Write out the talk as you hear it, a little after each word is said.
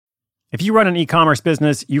If you run an e-commerce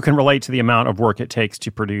business, you can relate to the amount of work it takes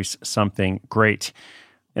to produce something great.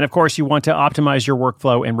 And of course, you want to optimize your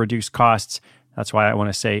workflow and reduce costs. That's why I want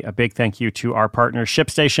to say a big thank you to our partner,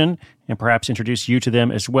 ShipStation, and perhaps introduce you to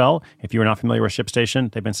them as well. If you are not familiar with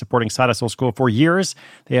ShipStation, they've been supporting Side Hustle School for years.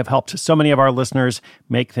 They have helped so many of our listeners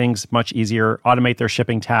make things much easier, automate their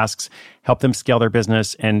shipping tasks, help them scale their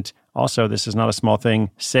business, and also, this is not a small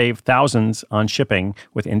thing, save thousands on shipping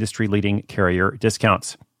with industry-leading carrier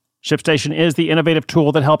discounts. ShipStation is the innovative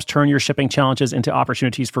tool that helps turn your shipping challenges into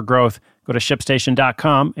opportunities for growth. Go to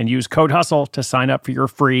ShipStation.com and use code HUSTLE to sign up for your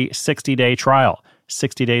free 60-day trial.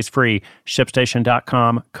 60 days free.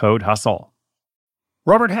 ShipStation.com, code HUSTLE.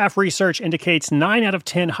 Robert Half research indicates 9 out of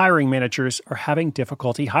 10 hiring managers are having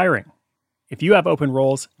difficulty hiring. If you have open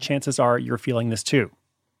roles, chances are you're feeling this too.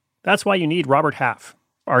 That's why you need Robert Half.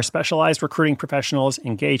 Our specialized recruiting professionals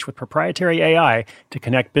engage with proprietary AI to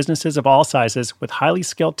connect businesses of all sizes with highly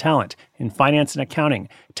skilled talent in finance and accounting,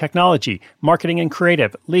 technology, marketing and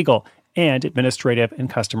creative, legal, and administrative and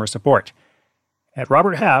customer support. At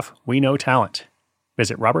Robert Half, we know talent.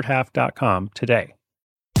 Visit roberthalf.com today.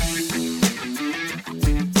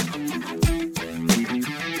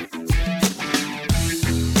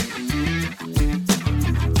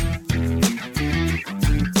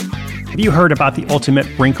 Have you heard about the ultimate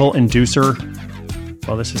Wrinkle Inducer?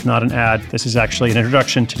 Well, this is not an ad. This is actually an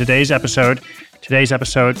introduction to today's episode. Today's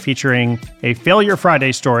episode featuring a Failure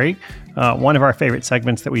Friday story, one of our favorite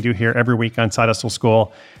segments that we do here every week on Side Hustle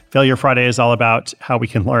School. Failure Friday is all about how we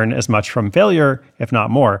can learn as much from failure, if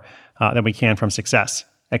not more, than we can from success.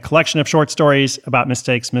 A collection of short stories about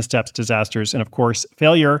mistakes, missteps, disasters, and of course,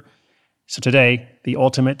 failure. So today, the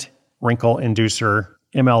ultimate Wrinkle Inducer,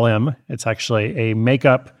 MLM. It's actually a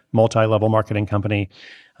makeup multi-level marketing company.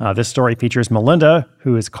 This story features Melinda,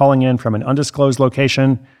 who is calling in from an undisclosed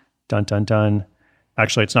location. Dun, dun, dun.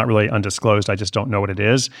 Actually, it's not really undisclosed. I just don't know what it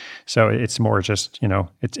is. So it's more just,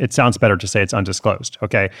 it sounds better to say it's undisclosed.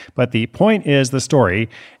 Okay. But the point is the story.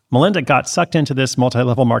 Melinda got sucked into this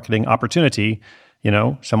multi-level marketing opportunity.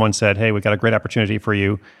 Someone said, hey, we got a great opportunity for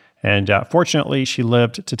you. And fortunately, she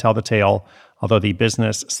lived to tell the tale, although the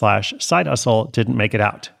business/side hustle didn't make it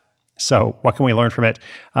out. So what can we learn from it?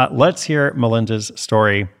 Let's hear Melinda's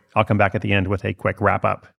story. I'll come back at the end with a quick wrap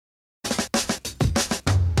up.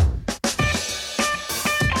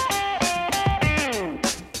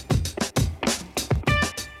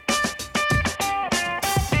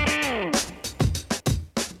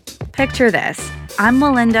 Picture this. I'm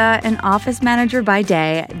Melinda, an office manager by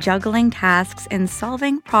day, juggling tasks and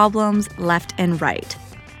solving problems left and right.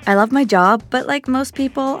 I love my job, but like most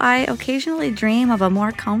people, I occasionally dream of a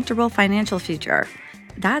more comfortable financial future.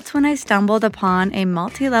 That's when I stumbled upon a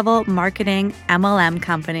multi-level marketing MLM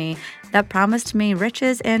company that promised me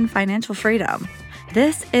riches and financial freedom.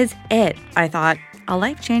 This is it, I thought, a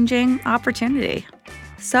life-changing opportunity.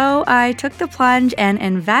 So I took the plunge and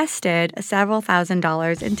invested several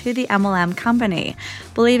 $1,000s into the MLM company,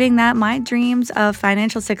 believing that my dreams of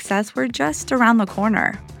financial success were just around the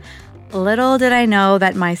corner. Little did I know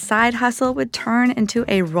that my side hustle would turn into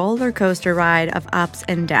a roller coaster ride of ups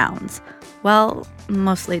and downs. Well,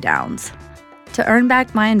 mostly downs. To earn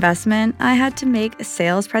back my investment, I had to make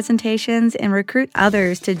sales presentations and recruit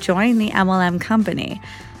others to join the MLM company.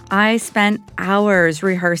 I spent hours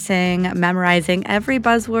rehearsing, memorizing every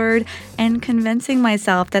buzzword, and convincing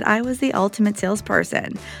myself that I was the ultimate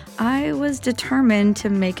salesperson. I was determined to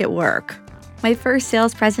make it work. My first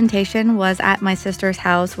sales presentation was at my sister's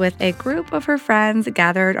house with a group of her friends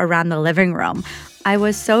gathered around the living room. I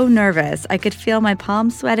was so nervous, I could feel my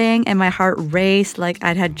palms sweating and my heart raced like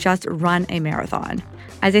I had just run a marathon.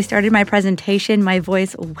 As I started my presentation, my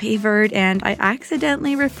voice wavered and I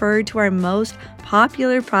accidentally referred to our most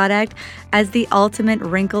popular product as the ultimate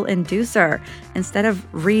Wrinkle Inducer instead of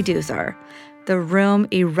Reducer. The room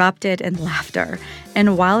erupted in laughter,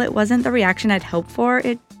 and while it wasn't the reaction I'd hoped for,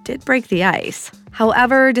 it did break the ice.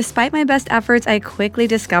 However, despite my best efforts, I quickly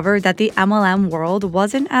discovered that the MLM world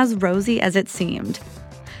wasn't as rosy as it seemed.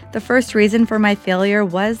 The first reason for my failure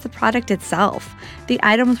was the product itself. The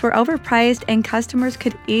items were overpriced and customers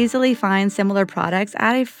could easily find similar products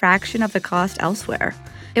at a fraction of the cost elsewhere.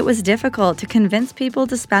 It was difficult to convince people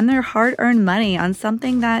to spend their hard-earned money on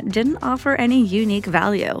something that didn't offer any unique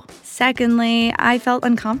value. Secondly, I felt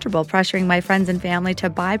uncomfortable pressuring my friends and family to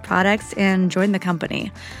buy products and join the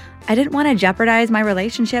company. I didn't want to jeopardize my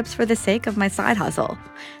relationships for the sake of my side hustle.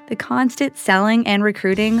 The constant selling and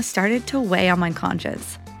recruiting started to weigh on my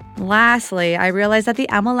conscience. Lastly, I realized that the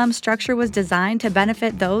MLM structure was designed to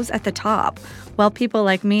benefit those at the top, while people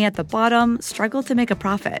like me at the bottom struggled to make a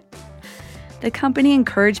profit. The company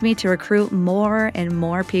encouraged me to recruit more and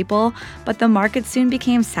more people, but the market soon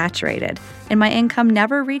became saturated, and my income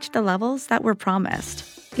never reached the levels that were promised.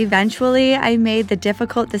 Eventually, I made the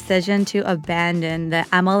difficult decision to abandon the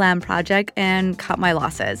MLM project and cut my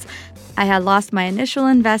losses. I had lost my initial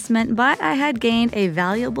investment, but I had gained a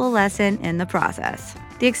valuable lesson in the process.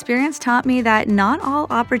 The experience taught me that not all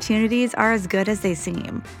opportunities are as good as they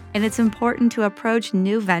seem, and it's important to approach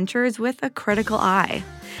new ventures with a critical eye.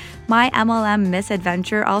 My MLM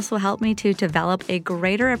misadventure also helped me to develop a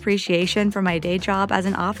greater appreciation for my day job as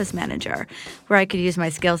an office manager, where I could use my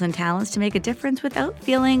skills and talents to make a difference without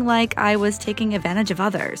feeling like I was taking advantage of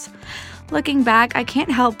others. Looking back, I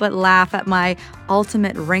can't help but laugh at my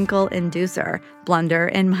ultimate Wrinkle Inducer blunder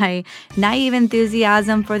and my naive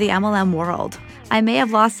enthusiasm for the MLM world. I may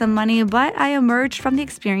have lost some money, but I emerged from the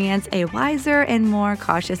experience a wiser and more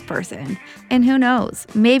cautious person. And who knows,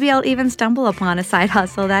 maybe I'll even stumble upon a side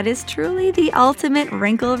hustle that is truly the ultimate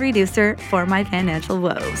wrinkle reducer for my financial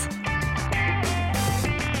woes.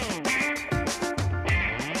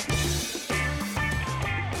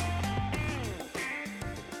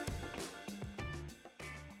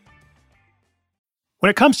 When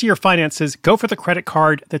it comes to your finances, go for the credit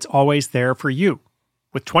card that's always there for you.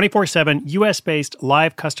 With 24/7 US-based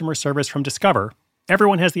live customer service from Discover,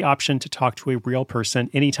 everyone has the option to talk to a real person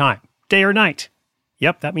anytime, day or night.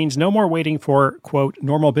 Yep, that means no more waiting for, quote,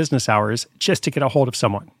 normal business hours just to get a hold of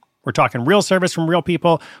someone. We're talking real service from real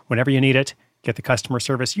people whenever you need it. Get the customer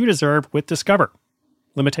service you deserve with Discover.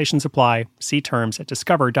 Limitations apply. See terms at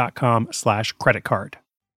discover.com/creditcard.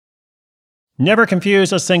 Never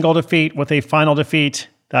confuse a single defeat with a final defeat.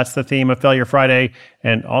 That's the theme of Failure Friday.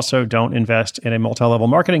 And also don't invest in a multi-level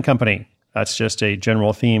marketing company. That's just a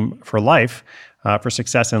general theme for life, for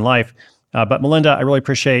success in life. But Melinda, I really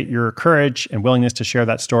appreciate your courage and willingness to share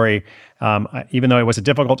that story. Even though it was a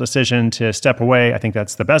difficult decision to step away, I think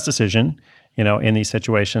that's the best decision, in these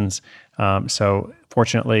situations. So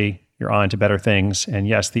fortunately, you're on to better things. And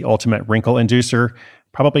yes, the ultimate wrinkle inducer,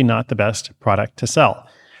 probably not the best product to sell.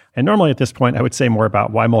 And normally at this point, I would say more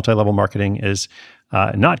about why multi-level marketing is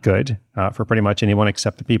not good for pretty much anyone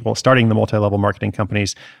except the people starting the multi-level marketing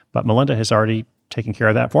companies. But Melinda has already taken care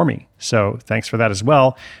of that for me. So thanks for that as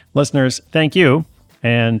well. Listeners, thank you.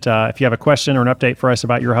 And if you have a question or an update for us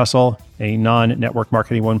about your hustle, a non-network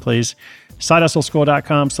marketing one, please,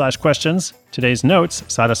 sidehustleschool.com/questions. Today's notes,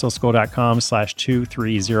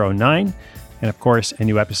 sidehustleschool.com/2309. And of course, a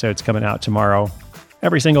new episode's coming out tomorrow.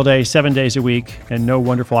 Every single day, 7 days a week, and no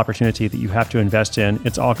wonderful opportunity that you have to invest in.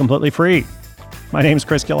 It's all completely free. My name's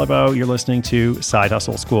Chris Guillebeau. You're listening to Side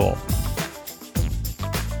Hustle School.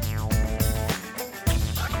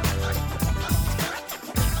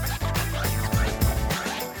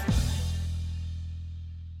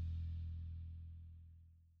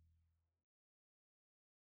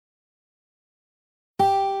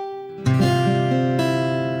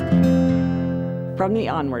 From the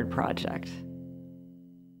Onward Project.